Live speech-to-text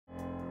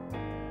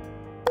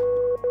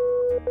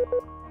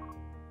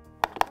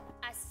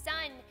A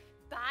son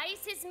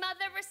buys his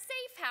mother a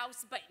safe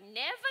house, but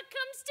never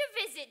comes to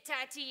visit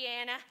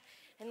Tatiana.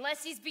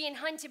 Unless he's being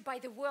hunted by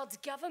the world's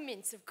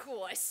governments, of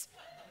course.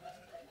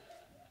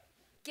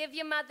 Give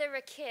your mother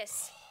a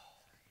kiss.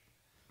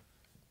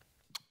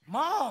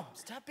 Mom,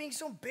 stop being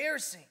so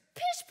embarrassing.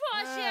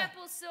 Pish-posh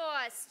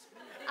applesauce.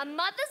 A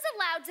mother's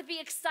allowed to be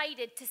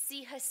excited to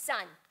see her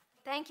son.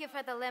 Thank you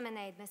for the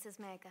lemonade, Mrs.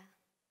 Mega.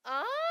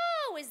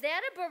 Oh, is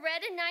that a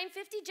Beretta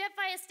 950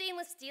 Jetfire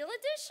stainless steel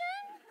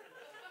edition?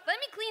 Let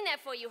me clean that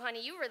for you,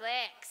 honey. You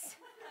relax.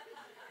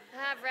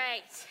 All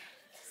right.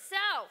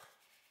 So,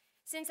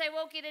 since I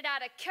won't get it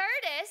out of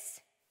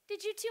Curtis,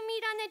 did you two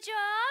meet on the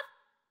job?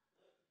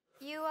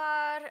 You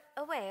are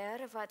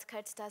aware of what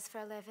Curt does for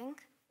a living?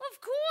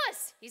 Of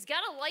course. He's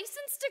got a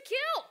license to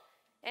kill.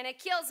 And it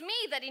kills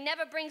me that he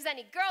never brings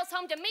any girls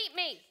home to meet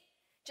me.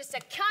 Just a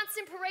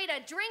constant parade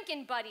of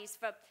drinking buddies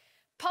for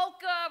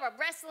poker or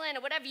wrestling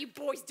or whatever you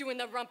boys do in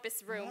the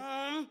rumpus room.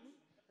 Mom?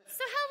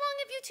 So how long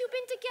have you two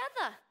been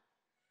together?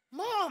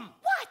 Mom!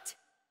 What?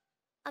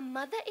 A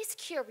mother is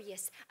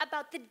curious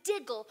about the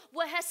diggle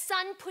where her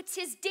son puts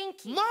his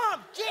dinky.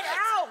 Mom, get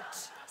out!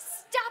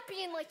 Stop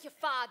being like your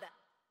father.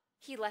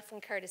 He left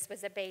when Curtis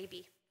was a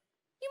baby.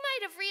 You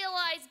might have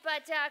realized,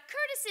 but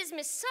Curtis's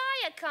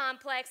messiah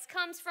complex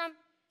comes from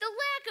the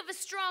lack of a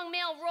strong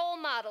male role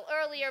model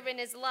earlier in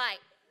his life.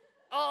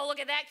 Oh, look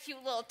at that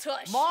cute little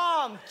tush.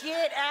 Mom,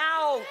 get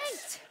out!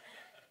 Right.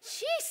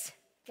 Jeez.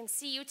 I can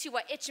see you two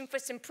are itching for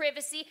some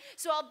privacy,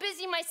 so I'll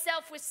busy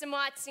myself with some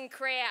arts and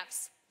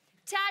crafts.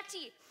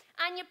 Tati,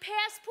 on your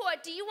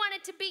passport, do you want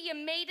it to be your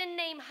maiden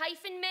name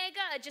hyphen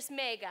Mega or just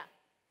Mega?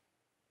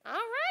 All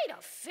right,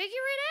 I'll figure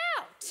it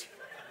out.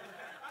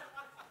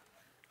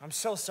 I'm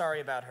so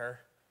sorry about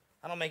her.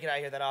 I don't make it out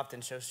here that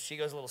often, so she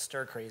goes a little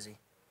stir-crazy.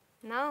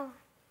 No,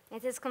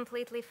 it is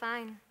completely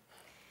fine.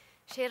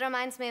 She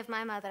reminds me of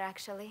my mother,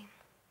 actually.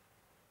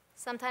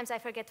 Sometimes I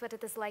forget what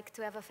it is like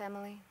to have a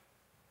family.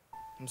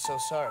 I'm so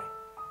sorry.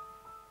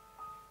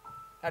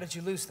 How did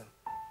you lose them?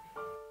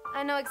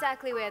 I know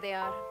exactly where they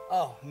are.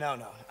 Oh,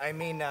 no. I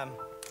mean,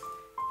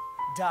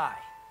 die.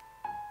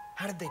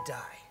 How did they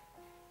die?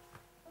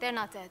 They're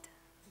not dead.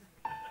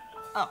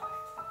 Oh.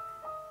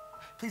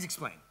 Please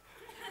explain.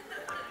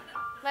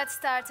 Let's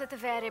start at the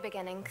very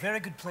beginning. Very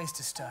good place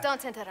to start.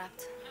 Don't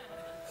interrupt.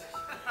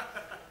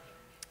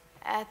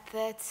 At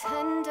the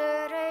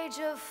tender age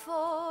of 4,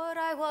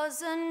 I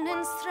was an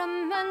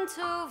instrument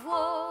of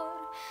war,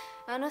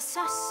 an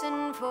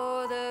assassin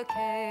for the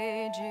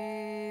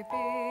KGB.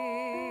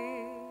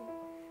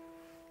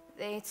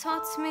 They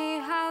taught me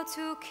how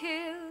to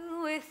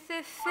kill with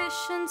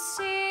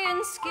efficiency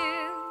and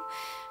skill,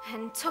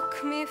 and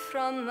took me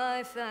from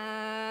my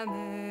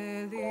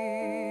family.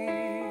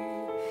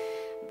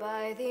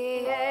 By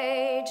the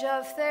age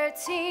of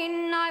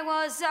 13, I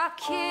was a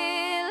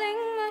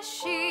killing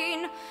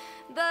machine,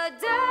 the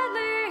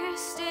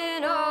deadliest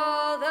in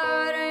all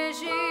the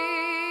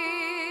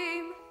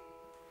regime.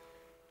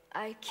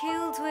 I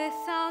killed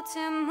without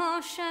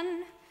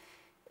emotion,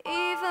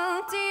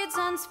 evil deeds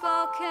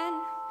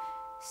unspoken.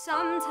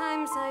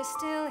 Sometimes I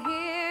still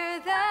hear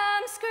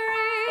them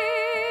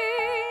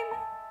scream.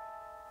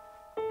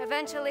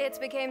 Eventually it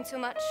became too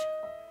much.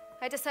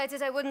 I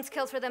decided I wouldn't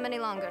kill for them any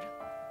longer.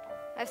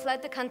 I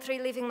fled the country,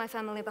 leaving my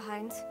family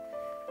behind.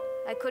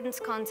 I couldn't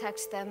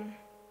contact them.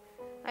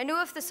 I knew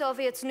if the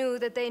Soviets knew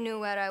that they knew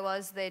where I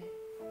was, they'd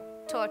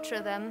torture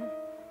them,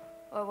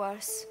 or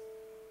worse.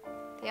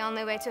 The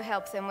only way to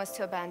help them was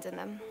to abandon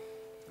them.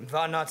 And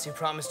Von Nazi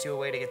promised you a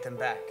way to get them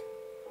back.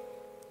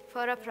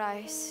 For a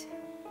price.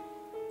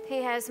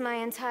 He has my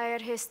entire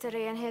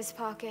history in his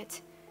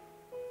pocket.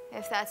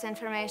 If that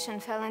information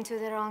fell into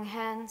the wrong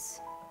hands.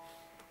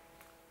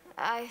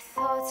 I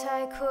thought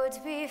I could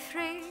be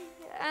free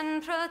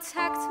and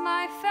protect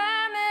my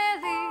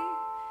family.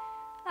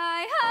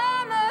 I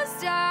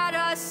almost had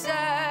a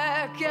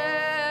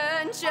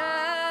second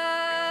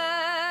chance.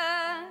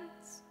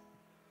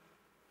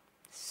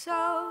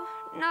 So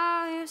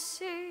now you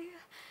see,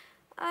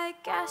 I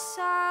guess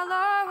I'll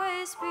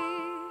always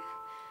be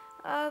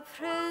a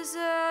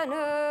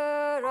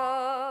prisoner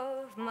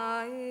of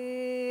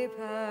my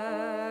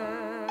past.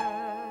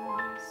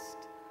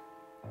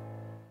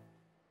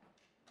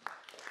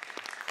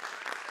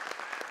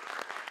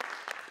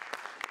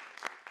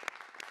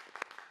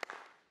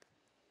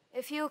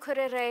 If you could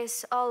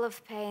erase all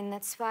of pain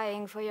that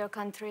spying for your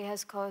country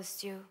has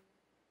caused you,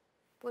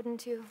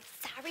 wouldn't you?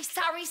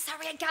 Sorry.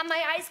 I got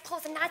my eyes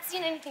closed. I'm not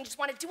seeing anything. Just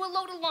want to do a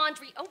load of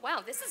laundry. Oh,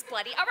 wow, this is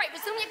bloody. All right,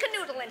 resume your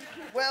canoodling.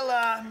 Well,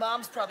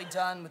 Mom's probably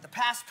done with the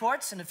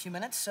passports in a few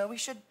minutes, so we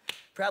should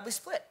probably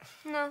split.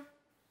 No,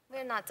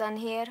 we're not done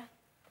here.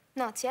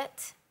 Not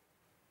yet.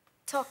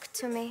 Talk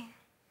to me.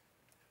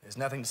 There's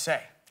nothing to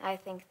say. I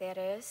think there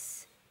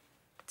is.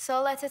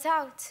 So let it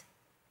out.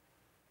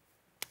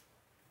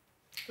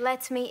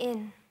 Let me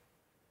in.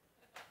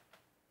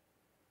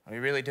 Are we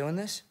really doing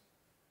this?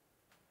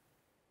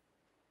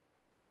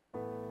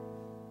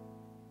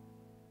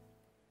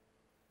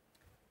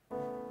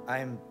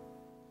 I'm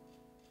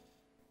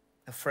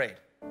afraid.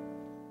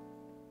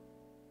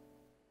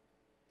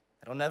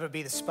 that I'll never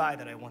be the spy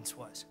that I once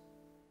was.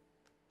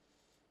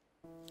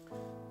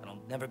 That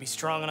I'll never be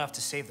strong enough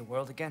to save the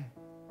world again.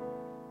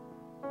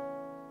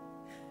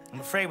 I'm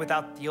afraid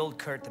without the old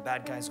Curt, the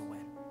bad guys will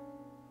win.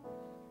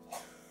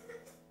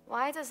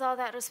 Why does all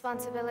that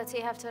responsibility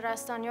have to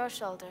rest on your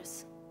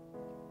shoulders?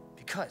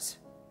 Because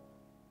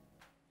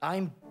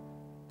I'm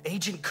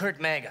Agent Curt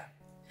Mega.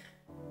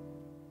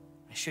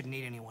 I shouldn't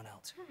need anyone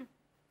else.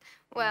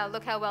 Well,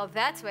 look how well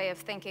that way of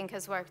thinking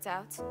has worked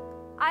out.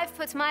 I've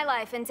put my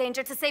life in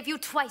danger to save you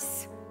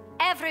twice.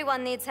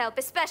 Everyone needs help,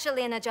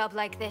 especially in a job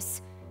like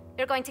this.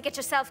 You're going to get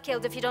yourself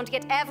killed if you don't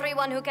get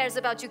everyone who cares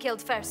about you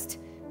killed first.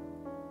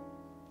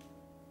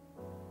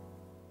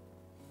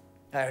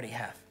 I already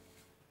have.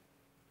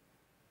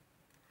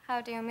 How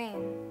do you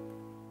mean?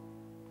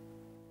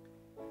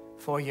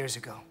 4 years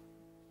ago,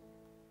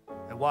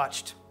 I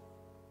watched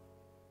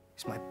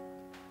as my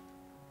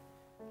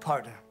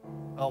partner,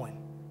 Owen,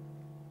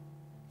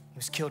 he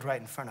was killed right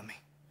in front of me.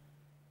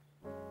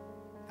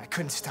 I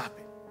couldn't stop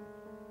it.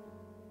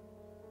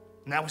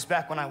 And that was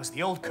back when I was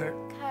the old Curt.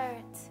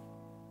 Curt,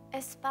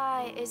 a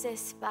spy is a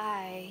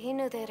spy. He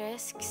knew the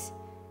risks.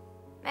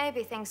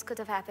 Maybe things could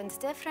have happened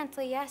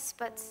differently, yes,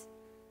 but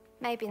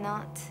maybe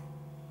not.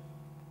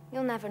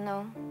 You'll never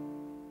know.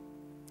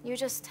 You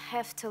just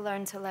have to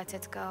learn to let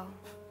it go.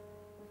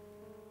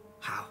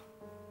 How?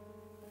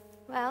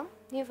 Well,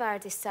 you've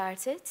already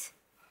started.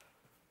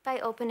 By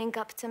opening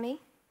up to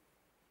me.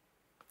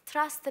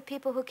 Trust the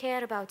people who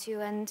care about you,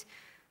 and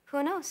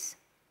who knows?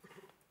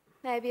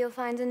 Maybe you'll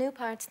find a new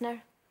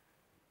partner.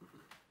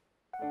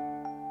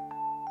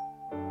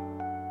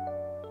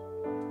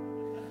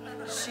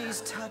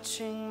 She's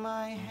touching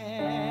my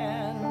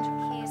hand.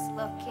 He's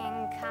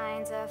looking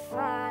kind of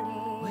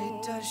funny.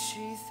 Wait, does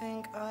she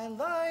think I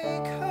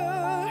like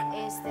her?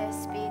 Is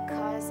this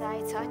because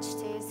I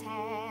touched his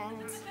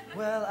hand?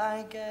 Well,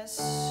 I guess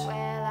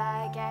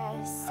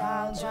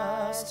I'll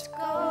just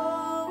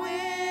go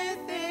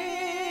with it.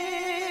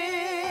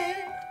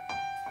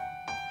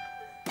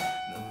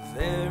 The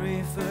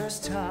very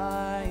first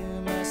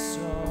time I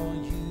saw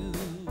you,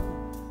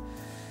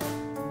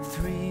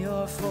 3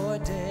 or 4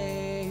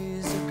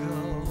 days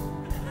ago,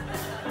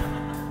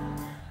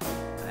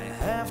 I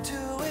have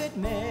to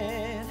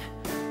admit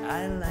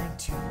I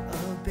liked you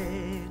a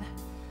bit,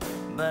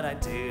 but I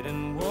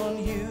didn't want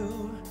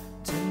you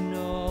to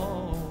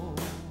know.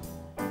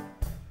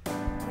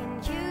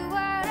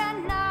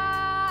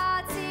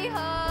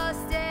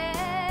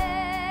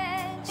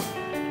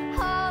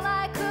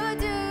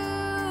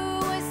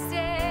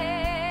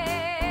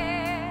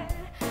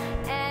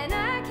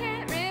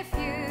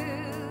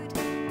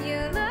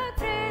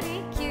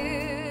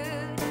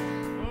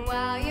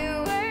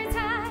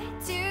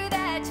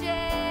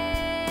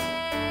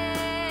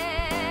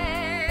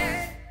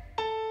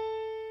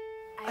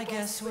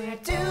 We're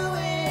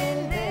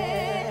doing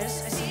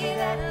this. I see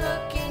that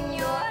look in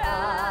your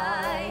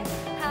eye.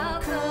 How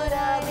could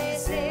I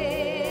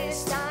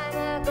resist? I'm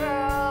a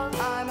girl,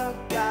 I'm a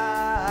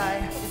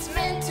guy. It's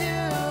meant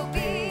to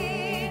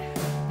be,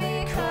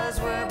 because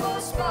we're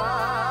both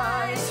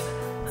spies.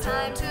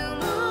 Time to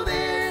move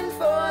in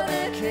for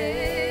the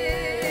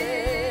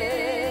kiss.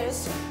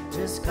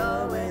 Just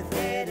go with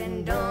it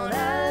and don't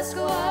ask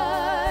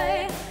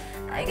why.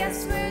 I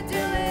guess we're doing.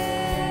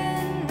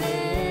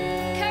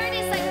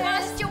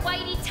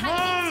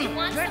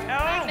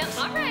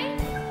 All right.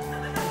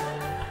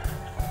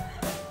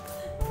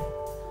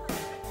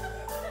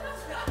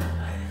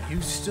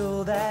 You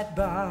stole that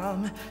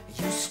bomb.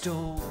 You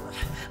stole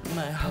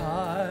my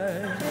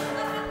heart.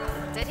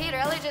 Did he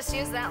really just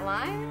use that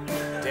line?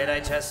 Did I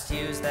just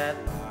use that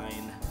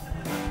line?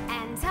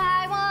 And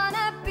I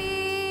wanna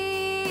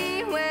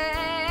be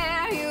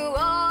where you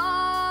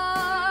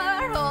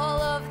are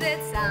all of the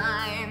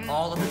time.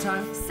 All of the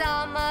time?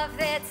 Some of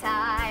the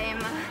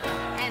time.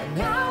 And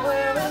now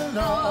we're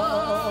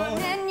alone.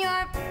 In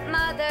your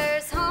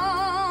mother's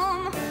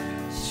home.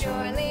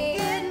 Surely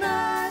it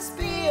must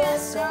be a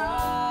sign.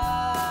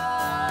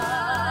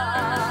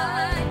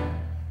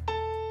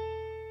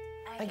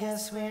 I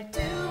guess we're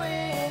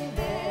doing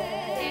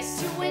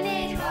this. Doing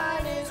it.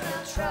 Might as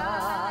well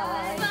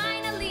try.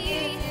 Finally.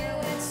 If you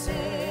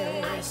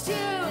insist. I do.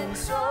 And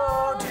so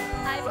do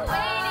I've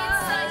waited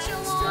such a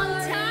long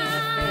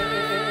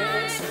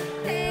time.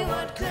 Hey,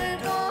 what could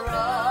go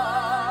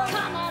wrong?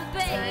 Come on,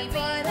 baby.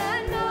 For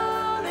that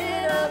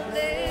moment of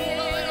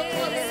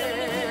bliss.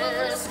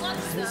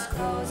 Just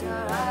close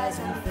your eyes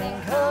and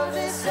think of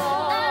this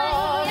song.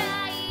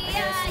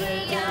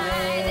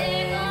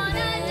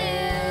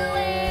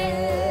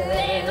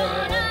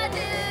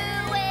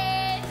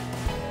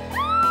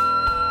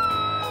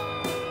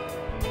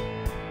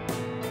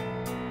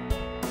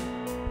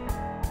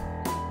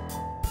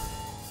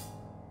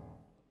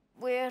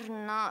 We're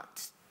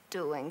not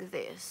doing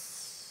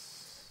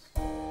this.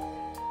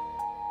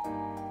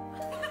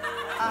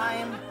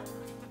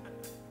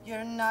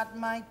 You're not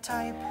my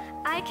type.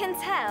 I can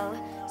tell.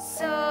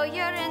 So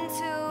you're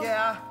into...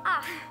 Yeah.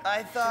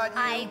 I thought you...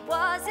 I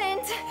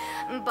wasn't,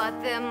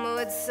 but the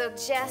mood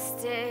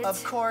suggested.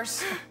 Of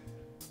course.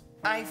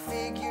 I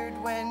figured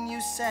when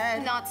you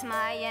said... Not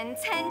my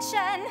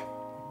intention.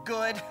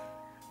 Good.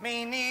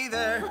 Me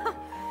neither.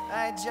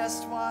 I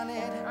just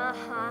wanted...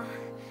 Uh-huh.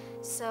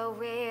 So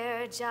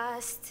we're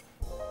just...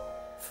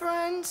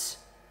 friends.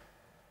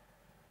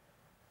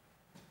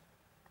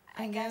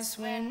 I guess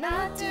we're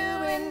not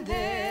doing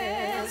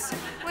this.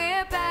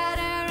 We're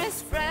better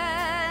as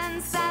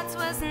friends. That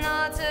was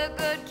not a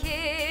good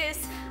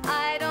kiss.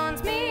 I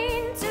don't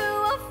mean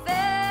to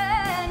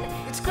offend.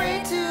 It's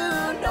great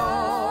to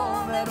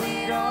know that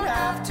we don't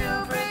have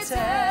to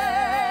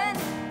pretend.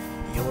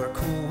 You're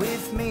cool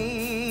with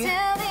me.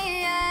 Till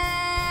the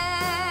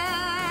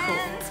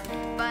end.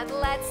 Cool. But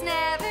let's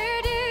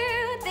never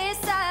do this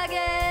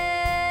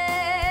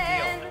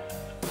again. Deal.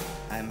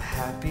 I'm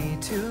happy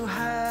to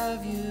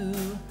have you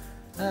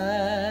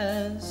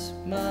as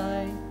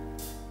my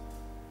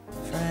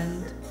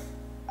friend.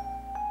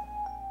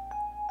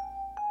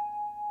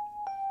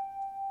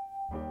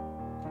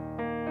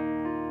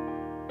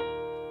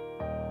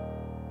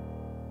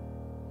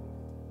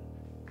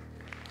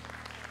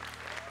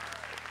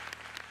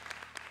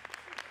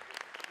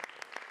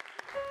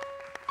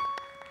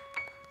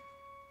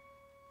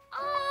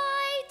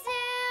 I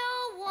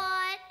do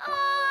what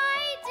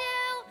I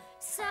do,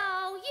 so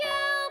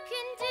you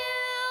can do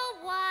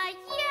what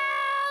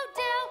you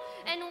do.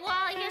 And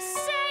while you're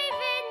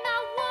saving the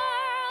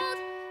world,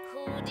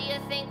 who do you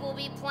think will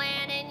be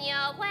planning